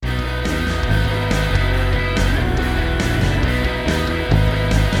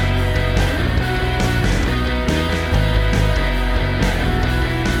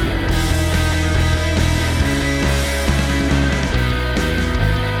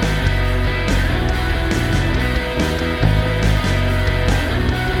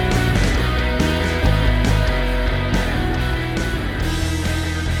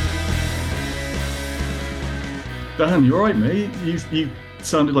Dan, you all right, mate? You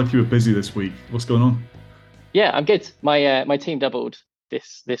sounded like you were busy this week. What's going on? Yeah, I'm good. My team doubled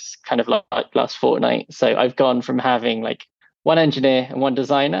this kind of like last fortnight. So I've gone from having like one engineer and one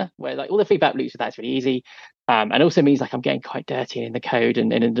designer, where like all the feedback loops with that's really easy, and also means like I'm getting quite dirty in the code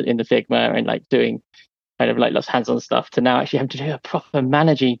and in the Figma and like doing kind of like lots of hands-on stuff to now actually having to do a proper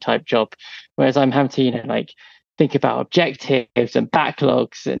managing type job, whereas I'm having to like think about objectives and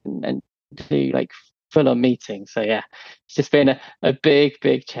backlogs and do like full-on meetings. So yeah, it's just been a big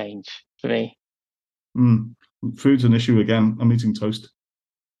change for me. Mm. Food's an issue again. I'm eating toast.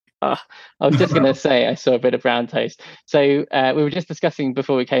 Uh, I was just going to say I saw a bit of brown toast. So we were just discussing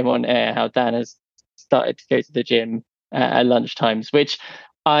before we came on air how Dan has started to go to the gym at lunch times, which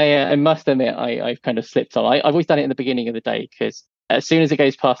I must admit I've kind of slipped on. I've always done it in the beginning of the day because as soon as it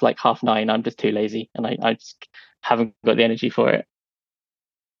goes past like 9:30, I'm just too lazy and I just haven't got the energy for it.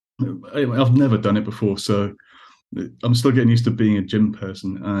 I've never done it before, so I'm still getting used to being a gym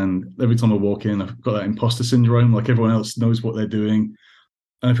person. And every time I walk in, I've got that imposter syndrome. Like everyone else knows what they're doing.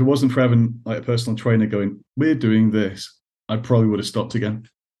 And if it wasn't for having like a personal trainer going, "We're doing this," I probably would have stopped again.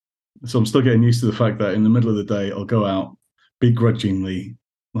 So I'm still getting used to the fact that in the middle of the day, I'll go out begrudgingly,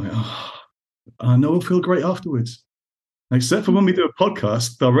 like, oh, I know I'll feel great afterwards. Except for when we do a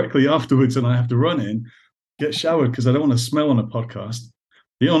podcast directly afterwards and I have to run in, get showered because I don't want to smell on a podcast.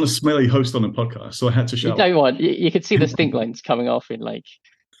 You don't want a smelly host on a podcast, so I had to You shower. don't want you could see the stink lines coming off in like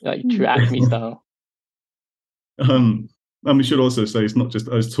true Acme style. um, and we should also say it's not just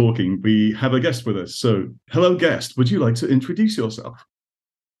us talking. We have a guest with us. So, hello, guest. Would you like to introduce yourself?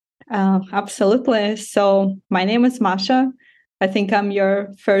 Absolutely. So my name is Masha. I think I'm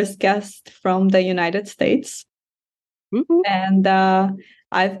your first guest from the United States. Woo-hoo. And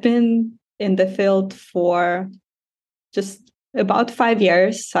I've been in the field for just about 5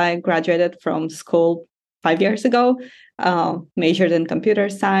 years. I graduated from school 5 years ago, majored in computer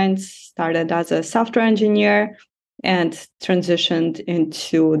science, started as a software engineer, and transitioned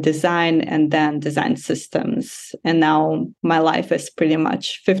into design and then design systems. And now my life is pretty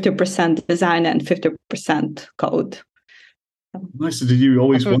much 50% design and 50% code. Nice. So did you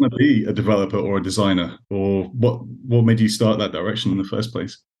always That's want to be a developer or a designer, or what made you start that direction in the first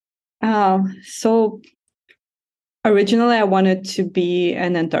place? So originally I wanted to be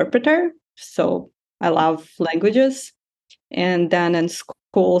an interpreter. So I love languages. And then in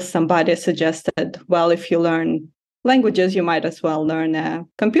school, somebody suggested, well, if you learn languages, you might as well learn a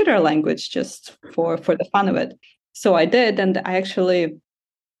computer language just for the fun of it. So I did, and I actually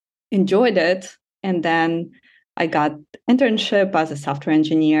enjoyed it. And then I got internship as a software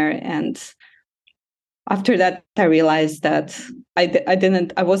engineer. And after that, I realized that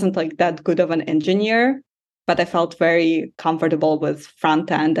I wasn't like that good of an engineer, but I felt very comfortable with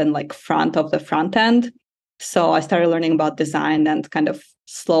front end and like front of the front end. So I started learning about design and kind of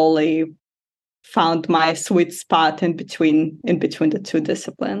slowly found my sweet spot in between the two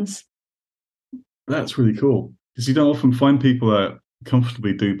disciplines. That's really cool because you don't often find people that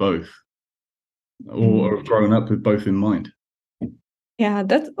comfortably do both or have grown up with both in mind. Yeah,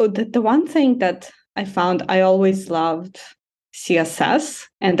 that's the one thing that I found. I always loved CSS,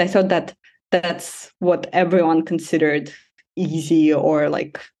 and I thought that that's what everyone considered easy, or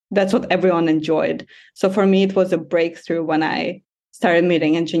like that's what everyone enjoyed. So for me, it was a breakthrough when I started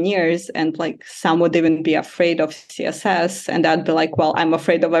meeting engineers, and like some would even be afraid of CSS, and I'd be like, well, I'm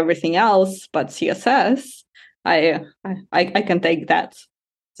afraid of everything else, but CSS, I can take that.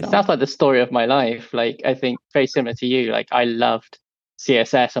 It So sounds like the story of my life. Like I think very similar to you. Like I loved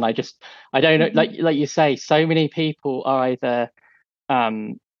CSS, and I don't know. Like you say, so many people are either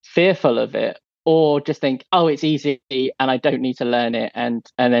fearful of it or just think, oh, it's easy and I don't need to learn it, and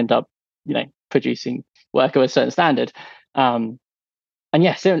end up producing work of a certain standard. And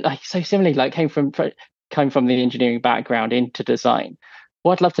yeah, so similarly, like came from the engineering background into design.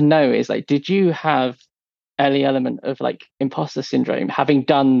 What I'd love to know is like, did you have any element of like imposter syndrome, having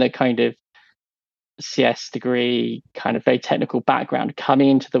done the kind of CS degree, kind of very technical background, coming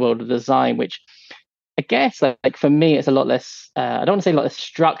into the world of design, which I guess like for me, it's a lot less. I don't want to say a lot less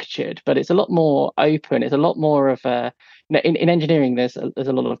structured, but it's a lot more open. It's a lot more of a in engineering. There's a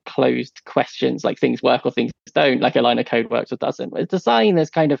lot of closed questions, like things work or things don't, like a line of code works or doesn't. With design, there's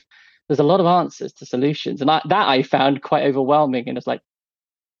a lot of answers to solutions, and I found quite overwhelming. And it's like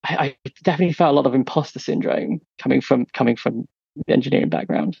I definitely felt a lot of imposter syndrome coming from the engineering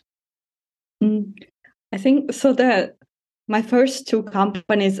background. mm, I think so. My first two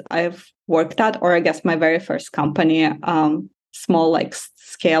companies I've worked at, or I guess my very first company, small like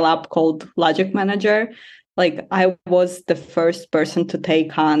scale up called Logic Manager. Like I was the first person to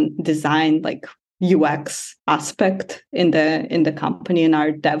take on design like UX aspect in the company, in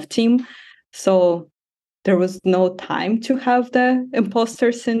our dev team. So there was no time to have the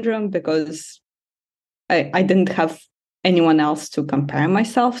imposter syndrome because I didn't have anyone else to compare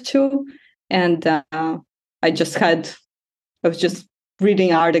myself to. And I was just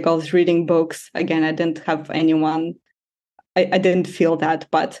reading articles, reading books. Again, I didn't have anyone, I didn't feel that,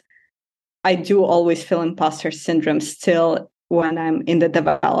 but I do always feel imposter syndrome still when I'm in the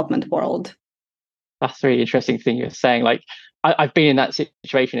development world. That's a really interesting thing you're saying. Like I've been in that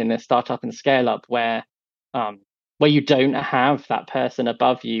situation in a startup and scale up where you don't have that person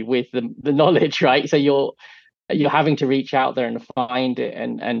above you with the knowledge, right? So you're having to reach out there and find it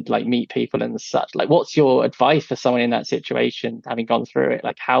and like meet people and such. Like, what's your advice for someone in that situation, having gone through it?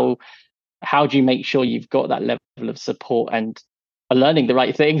 Like, how do you make sure you've got that level of support and are learning the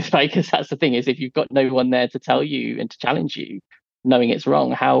right things? Right, because that's the thing, is if you've got no one there to tell you and to challenge you, knowing it's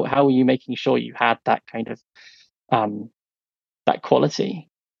wrong, how are you making sure you had that kind of that quality?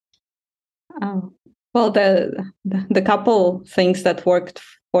 Well, the couple things that worked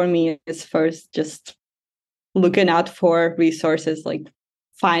for me is first just looking out for resources, like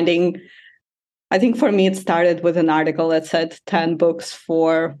finding. I think for me, it started with an article that said 10 books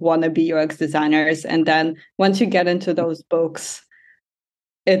for wannabe UX designers. And then once you get into those books,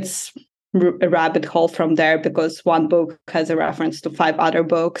 it's a rabbit hole from there, because one book has a reference to 5 other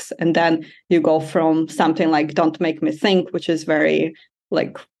books. And then you go from something like Don't Make Me Think, which is very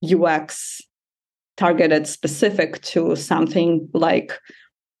like UX targeted specific, to something like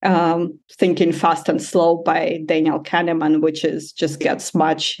Thinking Fast and Slow by Daniel Kahneman, which is just gets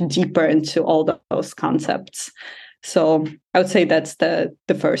much deeper into all those concepts. So I would say that's the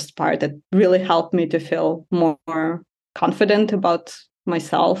first part that really helped me to feel more confident about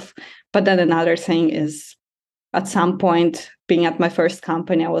myself. But then another thing is, at some point, being at my first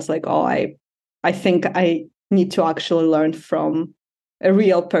company, I was like, oh, I think I need to actually learn from a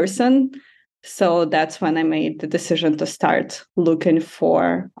real person. So that's when I made the decision to start looking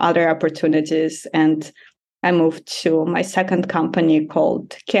for other opportunities. And I moved to my second company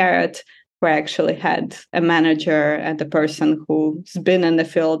called Carrot, where I actually had a manager and a person who's been in the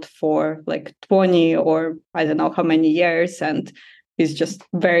field for like 20 or I don't know how many years. And he's just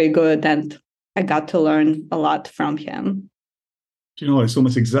very good. And I got to learn a lot from him. Do you know, it's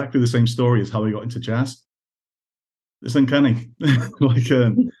almost exactly the same story as how I got into jazz. It's uncanny.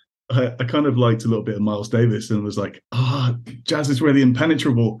 I kind of liked a little bit of Miles Davis and was like, jazz is really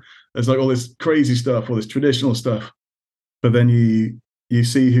impenetrable. There's like all this crazy stuff, all this traditional stuff. But then you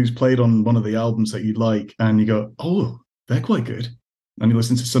see who's played on one of the albums that you like and you go, oh, they're quite good. And you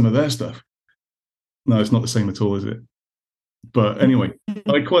listen to some of their stuff. No, it's not the same at all, is it? But anyway,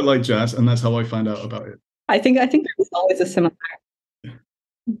 I quite like jazz, and that's how I found out about it. I think there's always a similarity.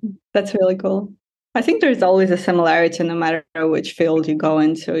 That's really cool. I think there's always a similarity no matter which field you go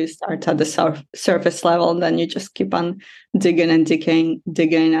into. You start at the surface level, and then you just keep on digging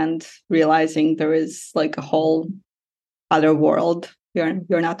and realizing there is like a whole other world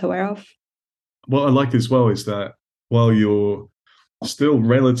you're not aware of. What I like as well is that while you're still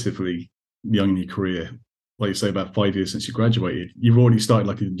relatively young in your career, like you say, about 5 years since you graduated, you've already started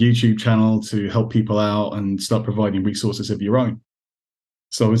like a YouTube channel to help people out and start providing resources of your own.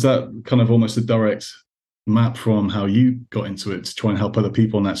 So is that kind of almost a direct map from how you got into it to try and help other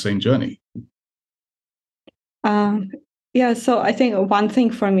people on that same journey? Yeah, so I think one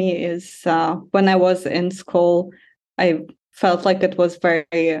thing for me is when I was in school, I felt like it was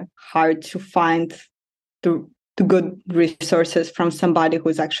very hard to find the good resources from somebody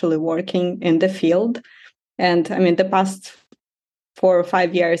who's actually working in the field. And I mean, the past 4 or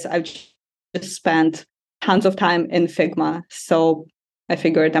 5 years, I've just spent tons of time in Figma. So I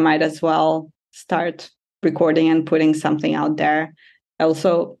figured I might as well start recording and putting something out there. I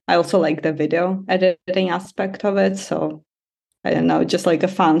also like the video editing aspect of it. So I don't know, just like a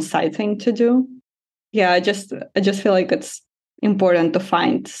fun side thing to do. Yeah, I just feel like it's important to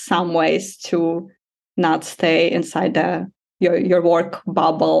find some ways to not stay inside your work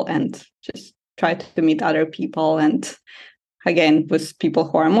bubble and just try to meet other people. And again, with people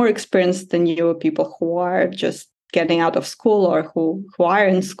who are more experienced than you, people who are just getting out of school or who are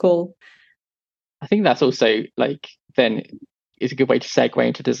in school. I think that's also like then is a good way to segue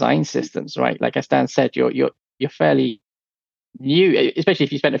into design systems, right? Like as Dan said, you're fairly new, especially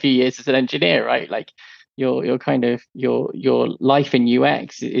if you spent a few years as an engineer, right? Like your kind of your life in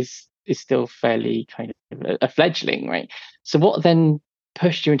UX is still fairly kind of a fledgling, right? So what then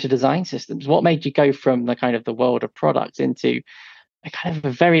pushed you into design systems? What made you go from the kind of the world of products into a kind of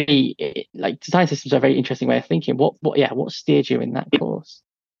a very like design systems are a very interesting way of thinking. What steered you in that course?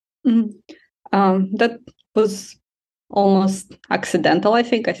 Mm-hmm. That was almost accidental, I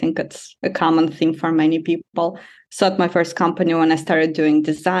think. I think it's a common thing for many people. So at my first company, when I started doing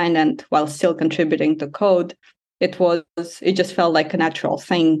design and while still contributing to code, it just felt like a natural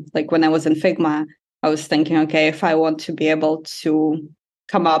thing. Like when I was in Figma, I was thinking, okay, if I want to be able to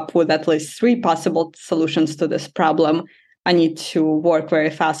come up with at least 3 possible solutions to this problem, I need to work very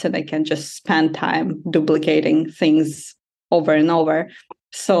fast and I can just spend time duplicating things over and over.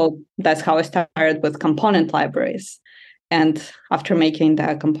 So that's how I started with component libraries. And after making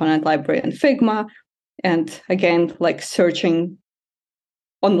the component library in Figma, and again, like searching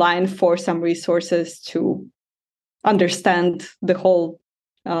online for some resources to understand the whole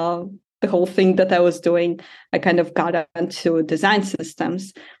thing that I was doing, I kind of got into design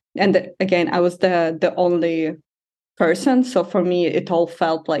systems. And again, I was the only person. So for me, it all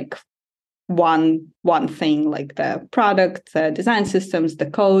felt like one thing, like the product, the design systems, the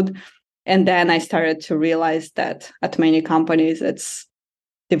code. And then I started to realize that at many companies it's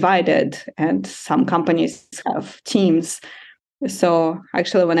divided and some companies have teams. So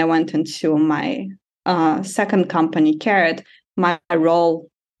actually when I went into my second company, Carrot, my role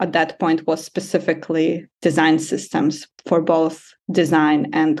at that point was specifically design systems for both design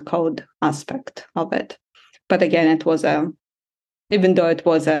and code aspect of it. But again, even though it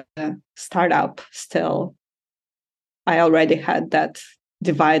was a startup, still, I already had that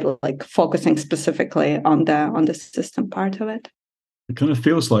divide, like focusing specifically on the system part of it. It kind of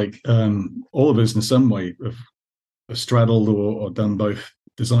feels like all of us in some way have straddled or done both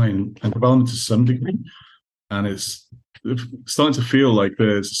design and development to some degree. And it's starting to feel like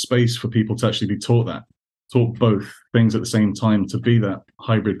there's a space for people to actually be taught both things at the same time, to be that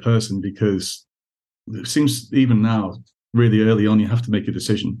hybrid person, because it seems even now, really early on, you have to make a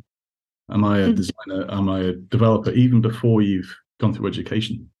decision. Am I a designer? Am I a developer? Even before you've gone through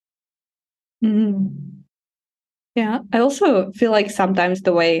education. Yeah, I also feel like sometimes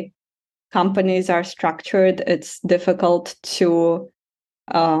the way companies are structured, it's difficult to,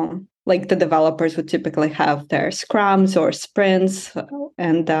 like the developers would typically have their scrums or sprints,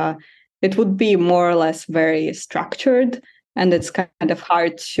 and it would be more or less very structured. And it's kind of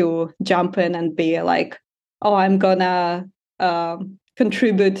hard to jump in and be like, oh, I'm gonna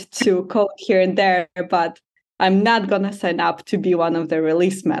contribute to code here and there, but I'm not gonna sign up to be one of the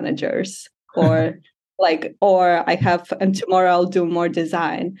release managers, or and tomorrow I'll do more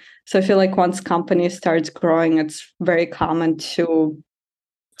design. So I feel like once company starts growing, it's very common to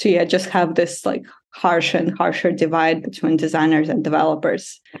just have this like harsher divide between designers and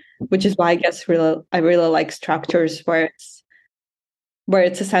developers, which is why I guess I really like structures where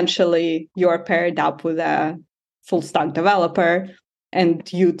it's essentially you're paired up with a full stack developer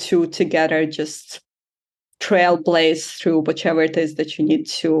and you two together just trailblaze through whichever it is that you need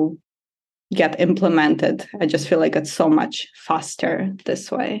to get implemented. I just feel like it's so much faster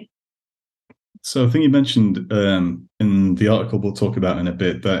this way. So I think you mentioned in the article we'll talk about in a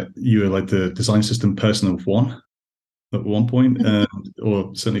bit that you were like the design system person of one at one point,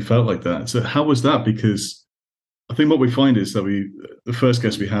 or certainly felt like that. So how was that? Because I think what we find is that the first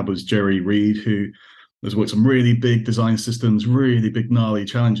guest we had was Jerry Reed, who has worked on really big design systems, really big gnarly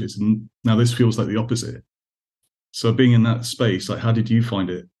challenges, and now this feels like the opposite. So being in that space, like, how did you find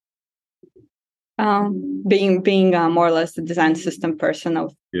it? Being more or less the design system person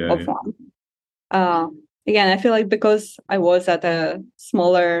of one. Again, I feel like because I was at a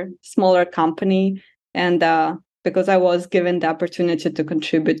smaller company, and because I was given the opportunity to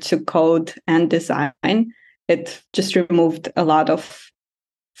contribute to code and design, it just removed a lot of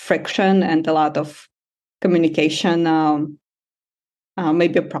friction and a lot of communication,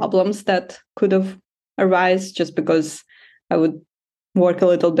 maybe problems that could have arise, just because I would work a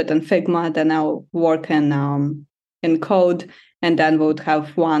little bit in Figma, then I'll work in code, and then we would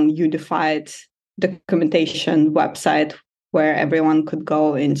have one unified documentation website where everyone could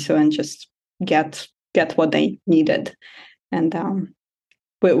go into and just get what they needed. And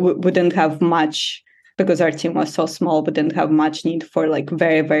we didn't have much, because our team was so small, we didn't have much need for like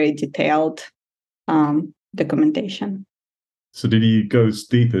very, very detailed documentation. So did you go as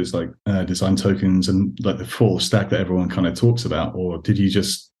deep as like design tokens and like the full stack that everyone kind of talks about, or did you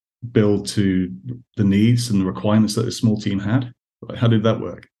just build to the needs and the requirements that a small team had? How did that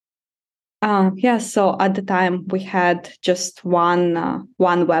work? So at the time we had just one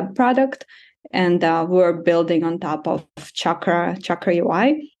web product, and we were building on top of Chakra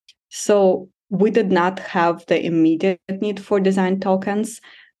UI. So we did not have the immediate need for design tokens.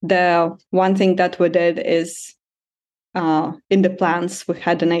 The one thing that we did is, in the plans, we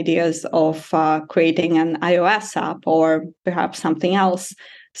had an ideas of creating an iOS app or perhaps something else.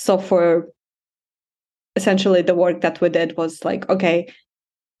 So for essentially the work that we did was like, okay,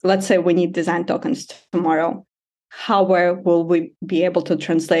 let's say we need design tokens tomorrow. How will we be able to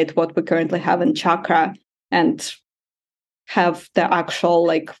translate what we currently have in Chakra and have the actual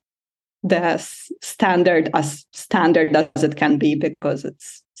like the standard as it can be, because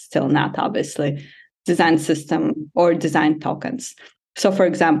it's still not obviously design system or design tokens. So for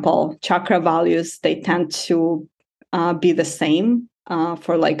example, Chakra values, they tend to be the same.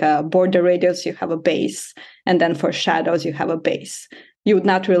 For like a border radius, you have a base, and then for shadows, you have a base. You would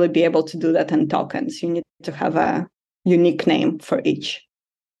not really be able to do that in tokens. You need to have a unique name for each.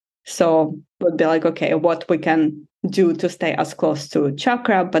 So it would be like, okay, what we can do to stay as close to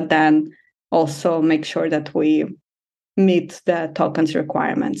Chakra, but then also make sure that we meet the tokens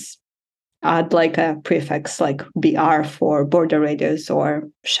requirements. Add like a prefix like BR for border radius or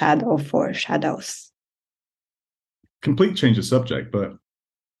shadow for shadows. Complete change of subject, but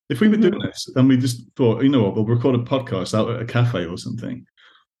if we were doing this and we just thought, you know what, we'll record a podcast out at a cafe or something,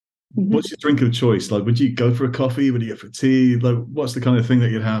 what's your drink of choice? Like, would you go for a coffee? Would you go for tea? Like, what's the kind of thing that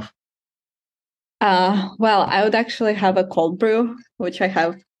you'd have? Well, I would actually have a cold brew, which I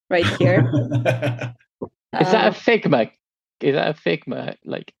have right here. Is that a Figma? Is that a Figma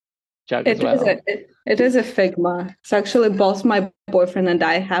like jug as well? It is a Figma. So actually, both my boyfriend and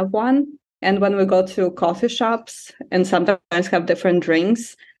I have one. And when we go to coffee shops and sometimes have different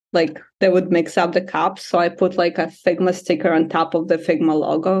drinks, like they would mix up the cups. So I put like a Figma sticker on top of the Figma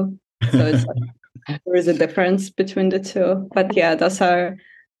logo. So it's like, there is a difference between the two. But yeah, those are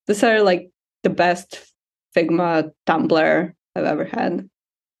like the best Figma tumbler I've ever had,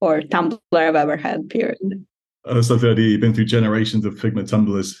 or tumbler I've ever had, period. That's like the idea. You've been through generations of Figma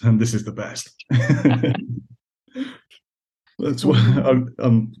tumblers, and this is the best. That's what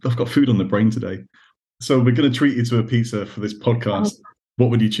I've got food on the brain today. So we're going to treat you to a pizza for this podcast. What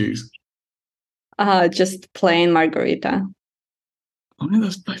would you choose? Just plain margarita. I mean,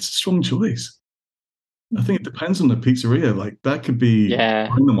 that's a strong choice. I think it depends on the pizzeria. Like that could be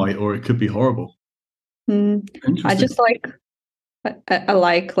dynamite or it could be horrible. I just like I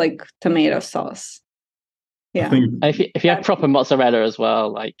like tomato sauce. Yeah. If you have proper mozzarella as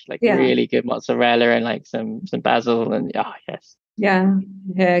well, like really good mozzarella and like some basil and yes. Yeah,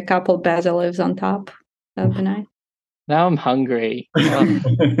 a couple basil leaves on top. That would be nice. Now I'm hungry.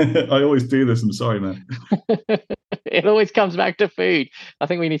 I always do this. I'm sorry, man. It always comes back to food. I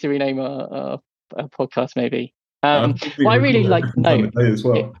think we need to rename our podcast maybe. What I really like to know as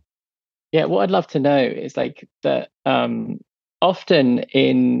well. What I'd love to know is like that often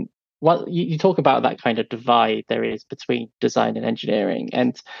in what you talk about that kind of divide there is between design and engineering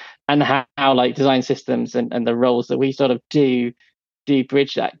and how like design systems and the roles that we sort of do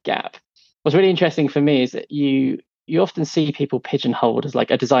bridge that gap. What's really interesting for me is that you often see people pigeonholed as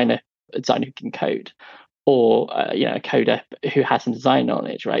like a designer who can code, or a coder who has some design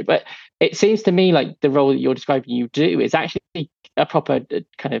knowledge, right? But it seems to me like the role that you're describing you do is actually a proper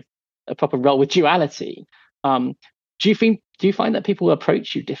role with duality. Do you find that people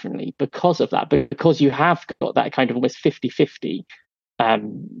approach you differently because of that? Because you have got that kind of almost 50-50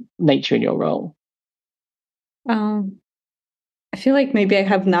 nature in your role? I feel like maybe I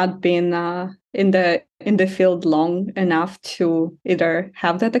have not been in the field long enough to either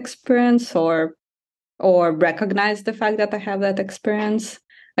have that experience or recognize the fact that I have that experience.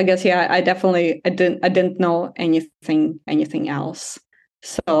 I guess I didn't know anything else.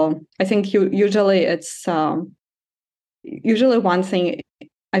 So I think usually it's usually one thing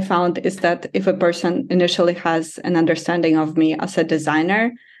I found is that if a person initially has an understanding of me as a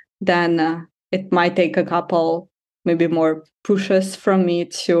designer, then it might take a couple maybe more pushes from me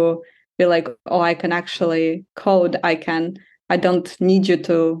to be like, oh, I can actually code. I don't need you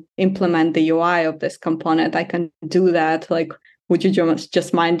to implement the UI of this component. I can do that. Like, would you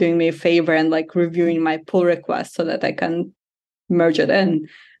just mind doing me a favor and like reviewing my pull request so that I can merge it in?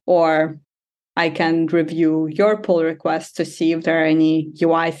 Or I can review your pull request to see if there are any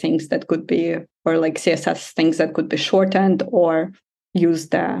UI things that could be, or like CSS things that could be shortened, or use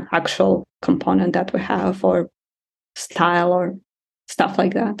the actual component that we have, or style or stuff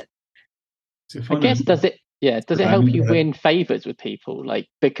like that. I guess does it help you win favors with people? Like,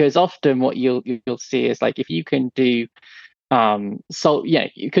 because often what you'll see is like if you can do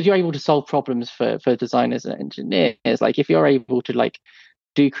because you're able to solve problems for designers and engineers, like if you're able to like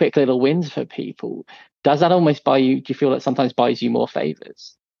do quick little wins for people, does that almost do you feel that sometimes buys you more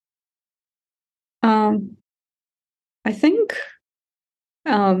favors? I think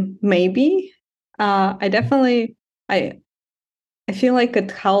maybe I feel like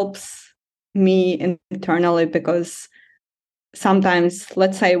it helps me internally because sometimes,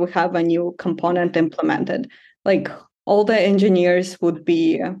 let's say we have a new component implemented, like all the engineers would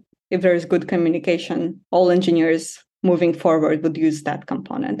be, if there's good communication, all engineers moving forward would use that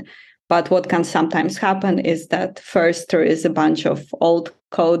component. But what can sometimes happen is that first, there is a bunch of old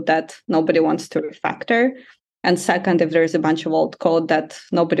code that nobody wants to refactor. And second, if there's a bunch of old code that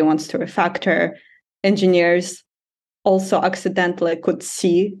nobody wants to refactor, engineers also accidentally could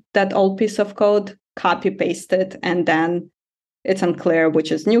see that old piece of code, copy paste it, and then it's unclear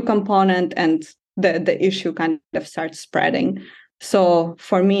which is new component, and the issue kind of starts spreading. So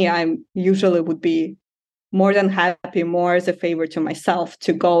for me, I usually would be more than happy, more as a favor to myself,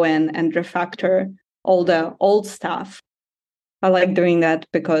 to go in and refactor all the old stuff. I like doing that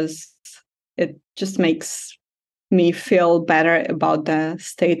because it just makes me feel better about the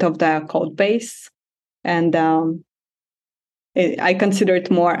state of the code base. And I consider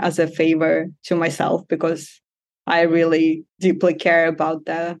it more as a favor to myself because I really deeply care about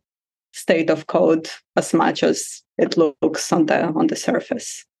the state of code as much as it looks on the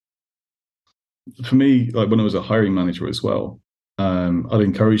surface. For me, like when I was a hiring manager as well, I'd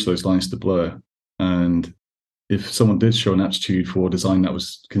encourage those lines to blur. And if someone did show an aptitude for design that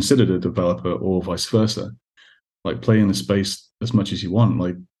was considered a developer or vice versa, like play in the space as much as you want.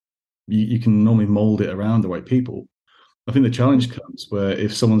 Like you can normally mold it around the right people. I think the challenge comes where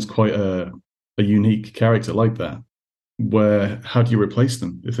if someone's quite a unique character like that, where how do you replace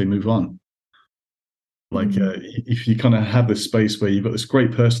them if they move on? Like if you kind of have this space where you've got this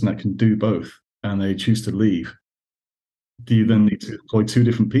great person that can do both and they choose to leave, do you then need to employ two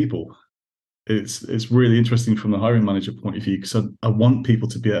different people? It's really interesting from the hiring manager point of view because I want people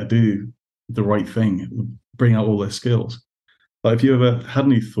to be able to do the right thing, bring out all their skills. Like, have you ever had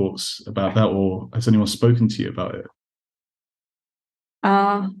any thoughts about that, or has anyone spoken to you about it?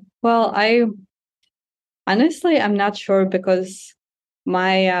 Well, I'm not sure because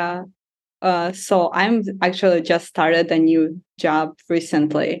my so I'm actually just started a new job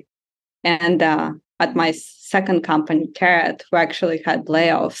recently, and at my second company, Carrot, we actually had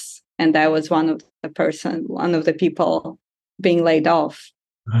layoffs, and I was one of the people being laid off,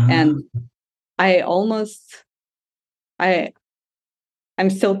 and I'm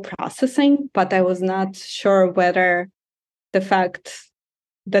still processing, but I was not sure whether the fact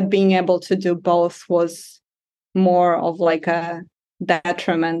that being able to do both was more of like a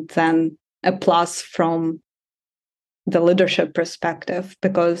detriment than a plus from the leadership perspective,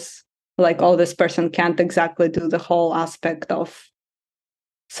 because like, oh, this person can't exactly do the whole aspect of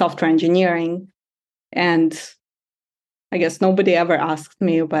software engineering. And I guess nobody ever asked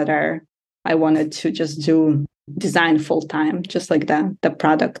me whether I wanted to just do design full time, just like the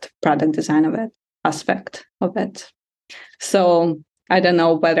product design of it, aspect of it. So I don't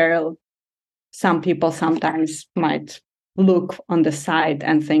know whether some people sometimes might look on the side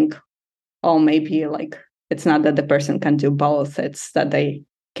and think, oh, maybe like it's not that the person can do both, it's that they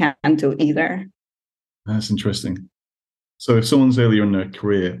can't do either. That's interesting. So if someone's earlier in their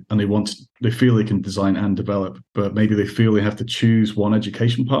career and they feel they can design and develop, but maybe they feel they have to choose one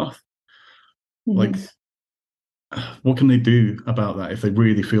education path, like what can they do about that if they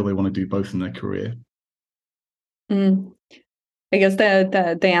really feel they want to do both in their career? I guess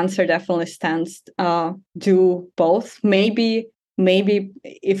the answer definitely stands. Do both. Maybe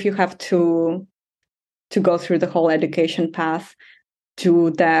if you have to go through the whole education path,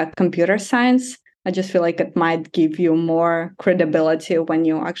 do the computer science. I just feel like it might give you more credibility when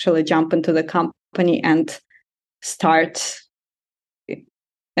you actually jump into the company and start.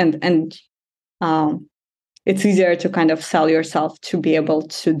 And it's easier to kind of sell yourself to be able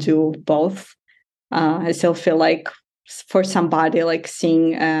to do both. I still feel like for somebody, like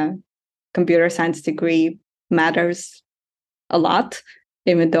seeing a computer science degree matters a lot,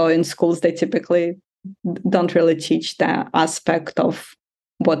 even though in schools they typically don't really teach the aspect of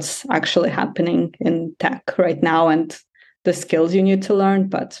what's actually happening in tech right now and the skills you need to learn.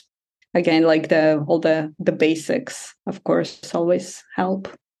 But again, like all the basics, of course, always help.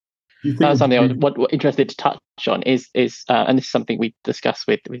 Something I was interested to touch on is and this is something we discussed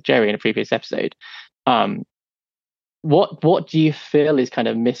with Jerry in a previous episode. What do you feel is kind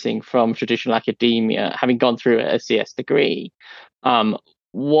of missing from traditional academia, having gone through a CS degree?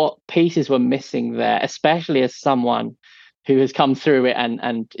 What pieces were missing there, especially as someone who has come through it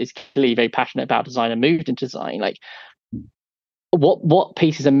and is clearly very passionate about design and moved into design? Like, what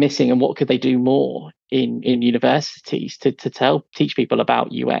pieces are missing, and what could they do more in universities to teach people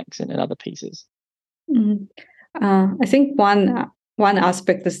about UX and other pieces? I think one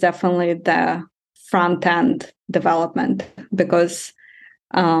aspect is definitely the front end development, because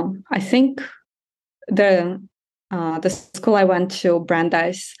I think the school I went to,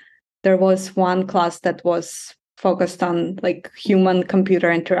 Brandeis, there was one class that was focused on like human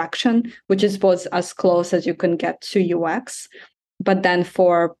computer interaction, which was as close as you can get to UX. But then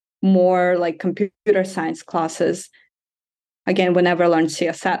for more like computer science classes, again, we never learned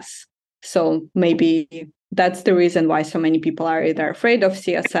CSS. So maybe that's the reason why so many people are either afraid of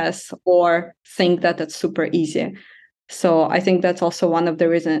CSS or think that it's super easy. So I think that's also one of the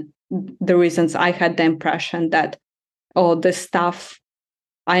reasons I had the impression that, oh, this stuff,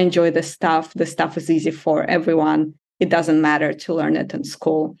 I enjoy this stuff. This stuff is easy for everyone. It doesn't matter to learn it in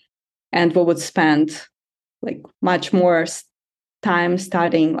school. And we would spend like much more time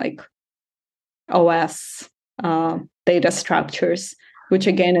studying like OS, data structures, which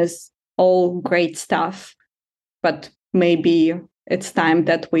again is all great stuff. But maybe it's time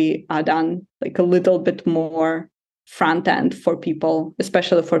that we add on like a little bit more front end for people,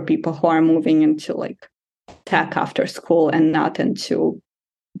 especially for people who are moving into like tech after school and not into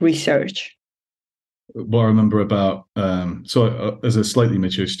research. What I remember about, as a slightly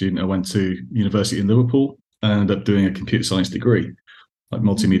mature student, I went to university in Liverpool and ended up doing a computer science degree, like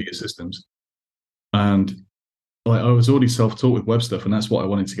multimedia systems. And like I was already self-taught with web stuff, and that's what I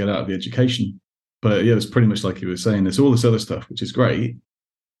wanted to get out of the education. But yeah, it's pretty much like you were saying. There's all this other stuff, which is great,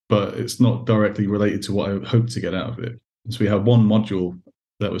 but it's not directly related to what I hoped to get out of it. So we had one module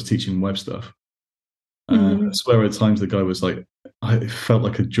that was teaching web stuff. And I swear at times the guy was like, I felt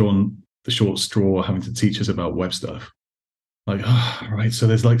like a John the short straw having to teach us about web stuff. Like, oh, right, so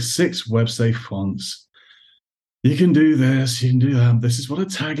there's like 6 web safe fonts. You can do this, you can do that. This is what a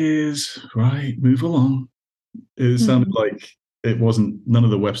tag is, right? Move along. It sounded like it wasn't, none of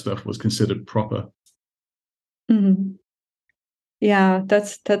the web stuff was considered proper. Yeah,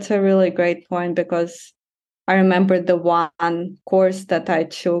 that's a really great point, because I remember the one course that I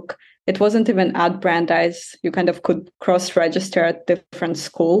took, it wasn't even at Brandeis. You kind of could cross-register at different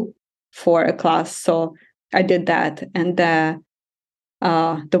school for a class. So I did that. And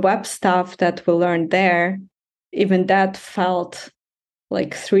the web stuff that we learned there, even that felt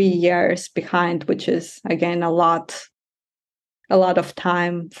like 3 years behind, which is, again, a lot of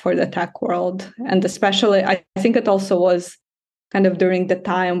time for the tech world. And especially, I think it also was kind of during the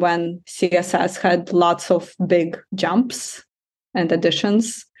time when CSS had lots of big jumps and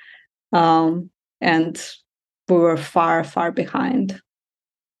additions. And we were far, far behind.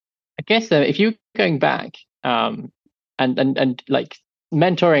 I guess if you're going back and like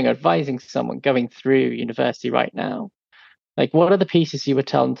mentoring or advising someone going through university right now, like what are the pieces you would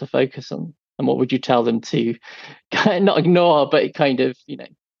tell them to focus on? And what would you tell them to not ignore, but kind of,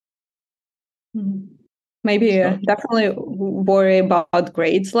 Maybe definitely worry about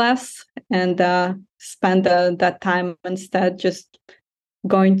grades less and spend that time instead just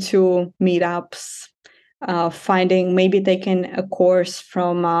going to meetups, finding, maybe taking a course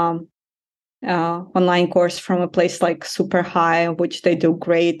from online course from a place like Super High, which they do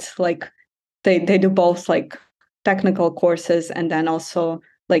great. Like they do both like technical courses and then also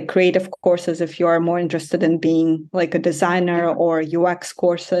like creative courses if you are more interested in being like a designer, or UX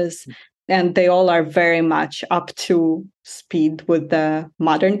courses. And they all are very much up to speed with the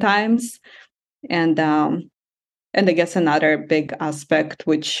modern times. And I guess another big aspect,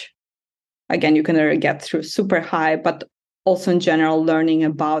 which again you can get through Super High, but also in general learning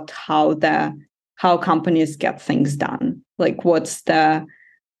about how companies get things done. Like what's the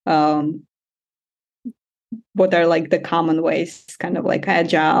what are like the common ways, kind of like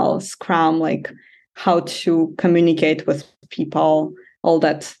Agile, Scrum, like how to communicate with people, all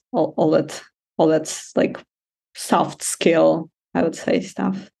that's like soft skill, I would say,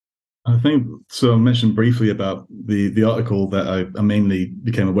 stuff. I think so. I mentioned briefly about the article that I mainly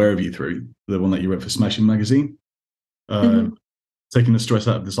became aware of you through, the one that you wrote for Smashing Magazine, taking the stress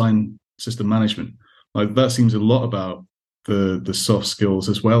out of design system management. Like that seems a lot about the soft skills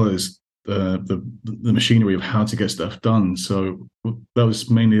as well as the machinery of how to get stuff done. So that was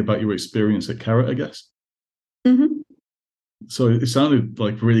mainly about your experience at Carrot, I guess. So it sounded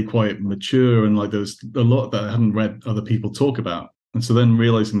like really quite mature, and like there was a lot that I hadn't read other people talk about. And so then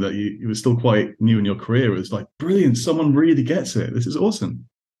realizing that you were still quite new in your career, it was like, brilliant, someone really gets it. This is awesome.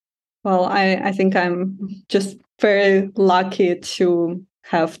 Well, I think I'm just very lucky to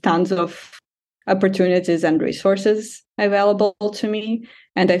have tons of opportunities and resources available to me.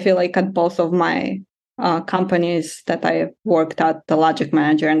 And I feel like at both of my companies that I worked at, the Logic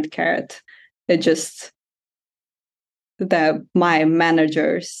Manager and Carrot, it just, my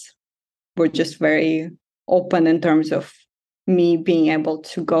managers were just very open in terms of me being able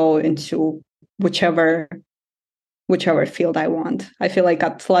to go into whichever field I want. I feel like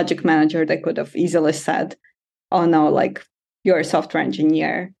at Logic Manager, they could have easily said, oh no, like you're a software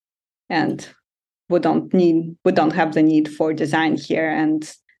engineer and we don't have the need for design here,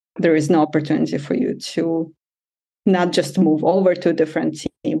 and there is no opportunity for you to not just move over to a different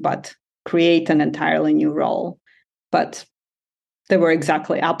team, but create an entirely new role. But they were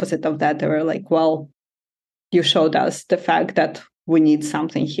exactly opposite of that. They were like, well, you showed us the fact that we need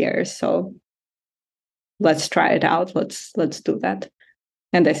something here, so let's try it out. Let's do that.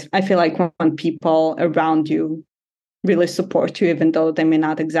 And I feel like when people around you really support you, even though they may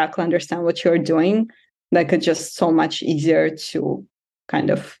not exactly understand what you're doing, like it's just so much easier to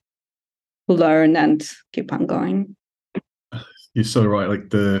kind of learn and keep on going. You're so right. Like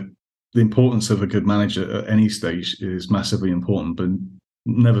the importance of a good manager at any stage is massively important, but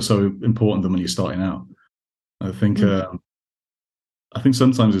never so important than when you're starting out. I think I think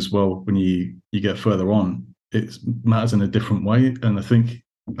sometimes as well when you get further on, it matters in a different way. And I think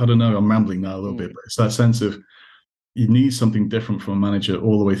I don't know, I'm rambling now a little bit, but it's that sense of you need something different from a manager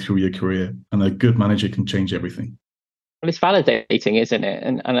all the way through your career, and a good manager can change everything. Well, it's validating, isn't it?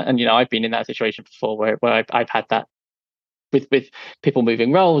 And you know, I've been in that situation before where I've had that with people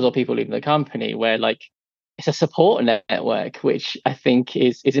moving roles or people leaving the company, where like it's a support network, which I think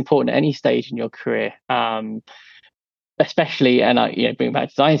is important at any stage in your career. Especially, and I, you know, bring back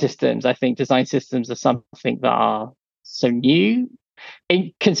design systems. I think design systems are something that are so new.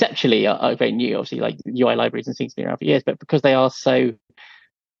 Conceptually are very new. Obviously, like UI libraries and things have been around for years, but because they are so,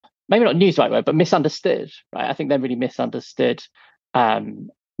 maybe not news right word, but misunderstood, right? I think they're really misunderstood,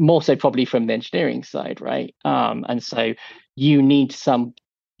 more so probably from the engineering side, right? And so you need some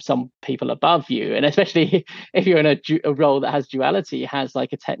people above you, and especially if you're in a role that has duality, has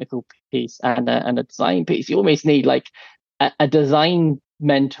like a technical piece and a design piece, you almost need like a design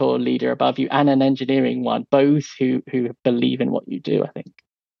mentor leader above you and an engineering one, both who believe in what you do, I think.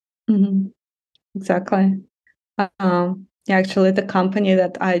 Mm-hmm. Exactly. Actually, the company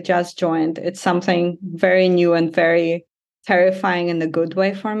that I just joined, it's something very new and very terrifying in a good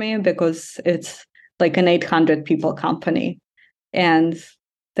way for me, because it's like an 800 people company, and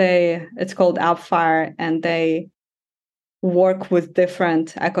it's called Appfire, and they work with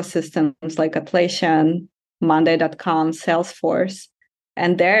different ecosystems like Atlassian, Monday.com, Salesforce,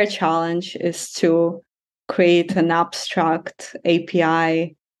 and their challenge is to create an abstract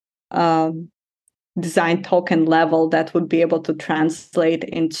API design token level that would be able to translate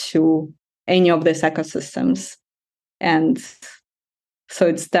into any of these ecosystems. And so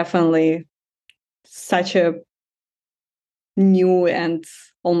it's definitely such a new and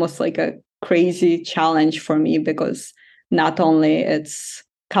almost like a crazy challenge for me, because not only it's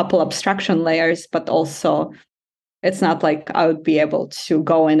a couple abstraction layers, but also it's not like I would be able to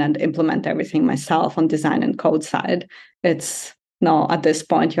go in and implement everything myself on design and code side. It's no, at this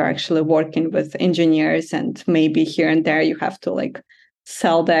point, you're actually working with engineers, and maybe here and there you have to like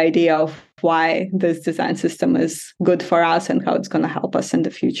sell the idea of why this design system is good for us and how it's going to help us in the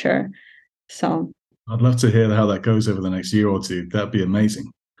future. So I'd love to hear how that goes over the next year or two. That'd be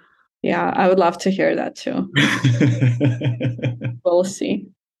amazing. yeah, I would love to hear that too. We'll see.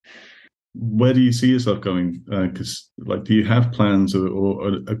 Where do you see yourself going? Because like, do you have plans or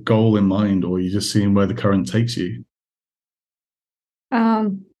a goal in mind, or are you just seeing where the current takes you?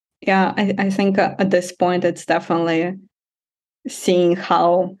 Yeah, I think at this point it's definitely seeing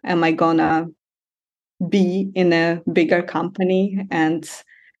how am I gonna be in a bigger company. And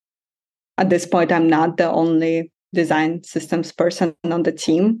at this point, I'm not the only design systems person on the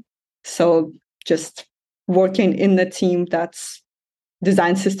team. So just working in the team that's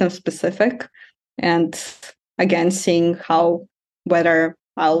design system specific, and again, seeing how, whether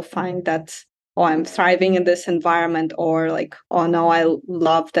I'll find that, oh, I'm thriving in this environment, or like, oh no, I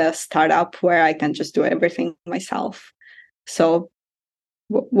love the startup where I can just do everything myself. So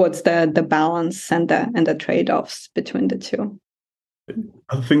what's the balance and the trade-offs between the two?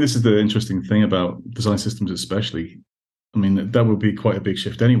 I think this is the interesting thing about design systems, especially. I mean, that would be quite a big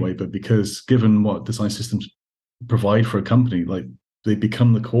shift anyway, but because given what design systems provide for a company, like they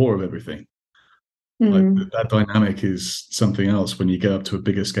become the core of everything. Like that dynamic is something else when you get up to a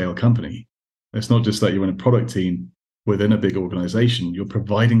bigger scale company. It's not just that you're in a product team within a big organization, you're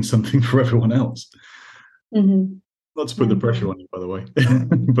providing something for everyone else. Mm-hmm. Not to put the pressure on you, by the way,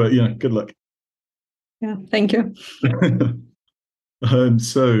 but you know, good luck. Yeah, thank you.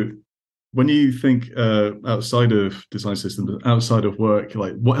 So when you think outside of design systems, outside of work,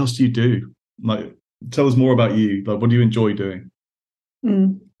 like what else do you do? Like, tell us more about you. Like, what do you enjoy doing?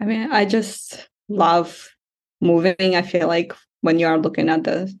 I mean, I just love moving. I feel like when you are looking at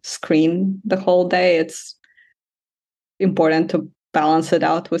the screen the whole day, it's important to balance it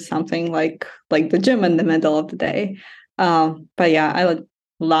out with something like the gym in the middle of the day. But yeah, I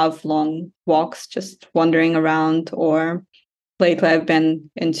love long walks, just wandering around. Or lately, I've been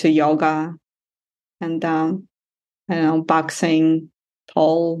into yoga and I don't know, boxing,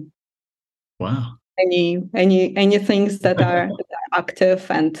 pole. Wow. Any things that are active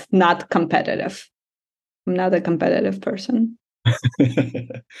and not competitive. I'm not a competitive person.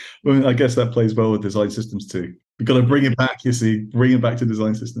 Well, I guess that plays well with design systems too. We've got to bring it back, you see, bring it back to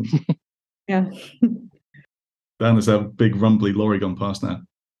design systems. Yeah. Dan, there's a big rumbly lorry gone past now.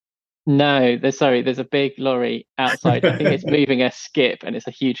 No, there's a big lorry outside. I think it's moving a skip and it's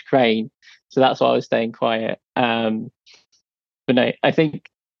a huge crane. So that's why I was staying quiet. But no, I think,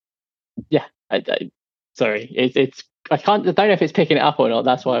 yeah, sorry. It's I don't know if it's picking it up or not.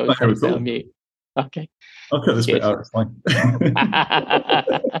 That's why I was trying to stay on mute. Okay. I'll cut this bit out, it's fine.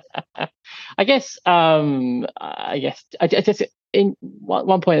 I guess I just in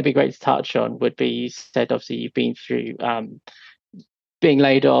one point that'd be great to touch on would be, you said obviously you've been through being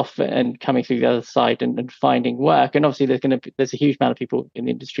laid off and coming through the other side and finding work, and obviously there's a huge amount of people in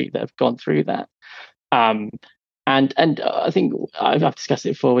the industry that have gone through that. And I think I've discussed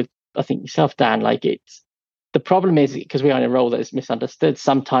it before with, I think, yourself, Dan. Like, it's the problem is, because we are in a role that is misunderstood,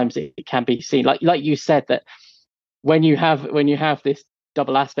 sometimes it can be seen like you said, that when you have this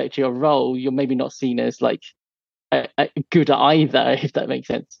double aspect to your role, you're maybe not seen as like a good at either, if that makes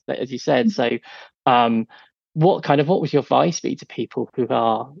sense, as you said. So what would your advice be to people who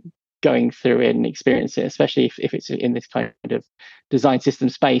are going through it and experiencing it, especially if it's in this kind of design system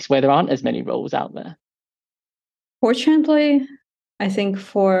space where there aren't as many roles out there? Fortunately, I think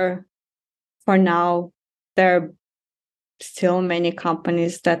for now, there are still many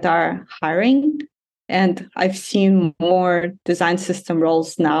companies that are hiring, and I've seen more design system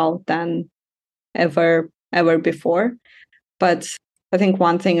roles now than ever before. But I think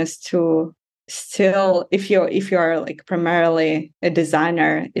one thing is to still, if you're like primarily a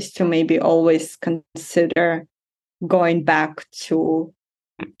designer, is to maybe always consider going back to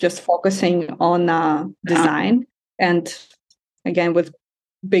just focusing on design. And again, with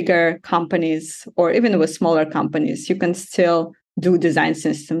bigger companies or even with smaller companies, you can still do design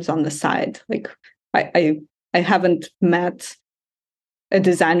systems on the side. Like I haven't met a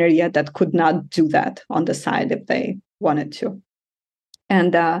designer yet that could not do that on the side if they wanted to.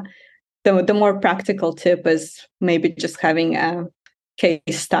 And the more practical tip is maybe just having a case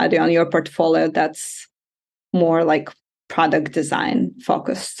study on your portfolio that's more like product design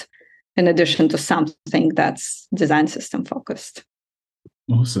focused, in addition to something that's design system focused.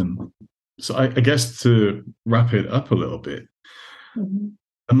 Awesome. So I guess to wrap it up a little bit,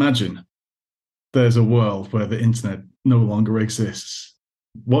 imagine there's a world where the internet no longer exists.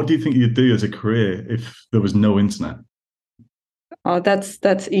 What do you think you'd do as a career if there was no internet? Oh,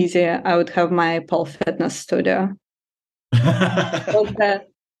 that's easy. I would have my pole fitness studio.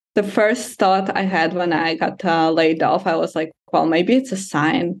 The first thought I had when I got laid off, I was like, well, maybe it's a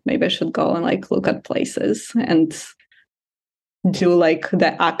sign. Maybe I should go and like look at places and do like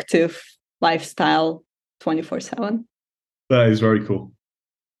the active lifestyle 24/7. That is very cool.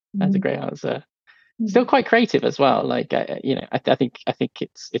 That's a great answer. Still quite creative as well. Like, I think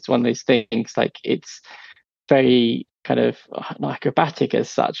it's one of those things. Like, it's very kind of not acrobatic as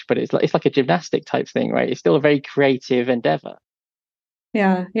such, but it's like a gymnastic type thing, right? It's still a very creative endeavor.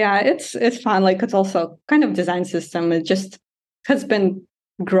 Yeah, it's fun. Like, it's also kind of design system. It just has been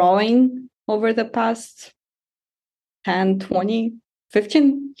growing over the past 10, 20,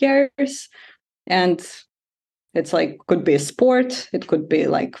 15 years. And it's like, could be a sport. It could be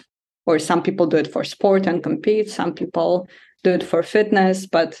like, or some people do it for sport and compete. Some people do it for fitness.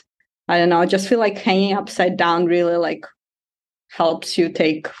 But I don't know, I just feel like hanging upside down really like helps you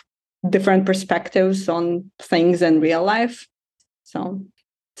take different perspectives on things in real life. So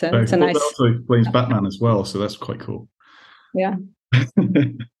it's a nice. That also explains Batman as well, so that's quite cool. Yeah.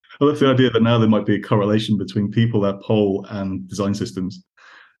 I love the idea that now there might be a correlation between people that pole and design systems.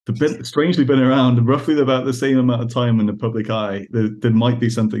 They've strangely been around roughly about the same amount of time in the public eye. There might be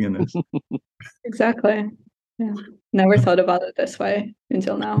something in this. Exactly. Yeah. Never thought about it this way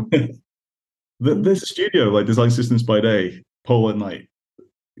until now. There's a studio like Design Systems by Day, pole at night.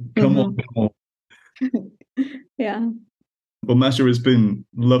 Come on. Yeah. Well, Masha, it's been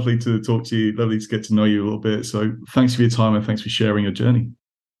lovely to talk to you, lovely to get to know you a little bit. So thanks for your time and thanks for sharing your journey.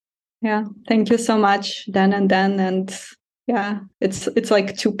 Yeah. Thank you so much, Dan and Dan. And yeah, it's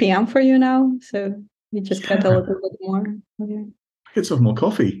like 2 p.m. for you now. So you just get a little bit more. Okay. Get some more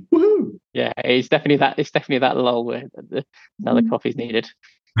coffee. Woohoo! Yeah, it's definitely that lull where now the coffee's needed.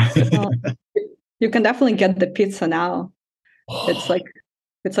 Well, you can definitely get the pizza now.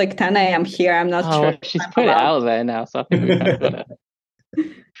 It's like 10 a.m. here. I'm not sure. Well, she's put it out there now, so I think we've kind of got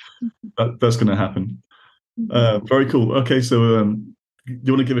it. That's going to happen. Very cool. Okay, so do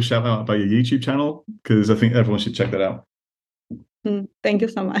you want to give a shout out about your YouTube channel? Because I think everyone should check that out. Thank you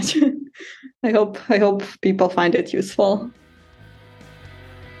so much. I hope people find it useful.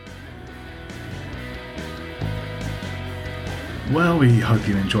 Well, we hope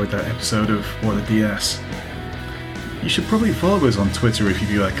you enjoyed that episode of What a DS. You should probably follow us on Twitter if you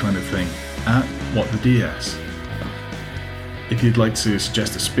do that kind of thing, at What the DS. If you'd like to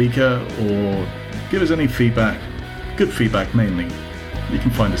suggest a speaker or give us any feedback, good feedback mainly, you can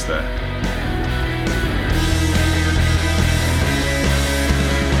find us there.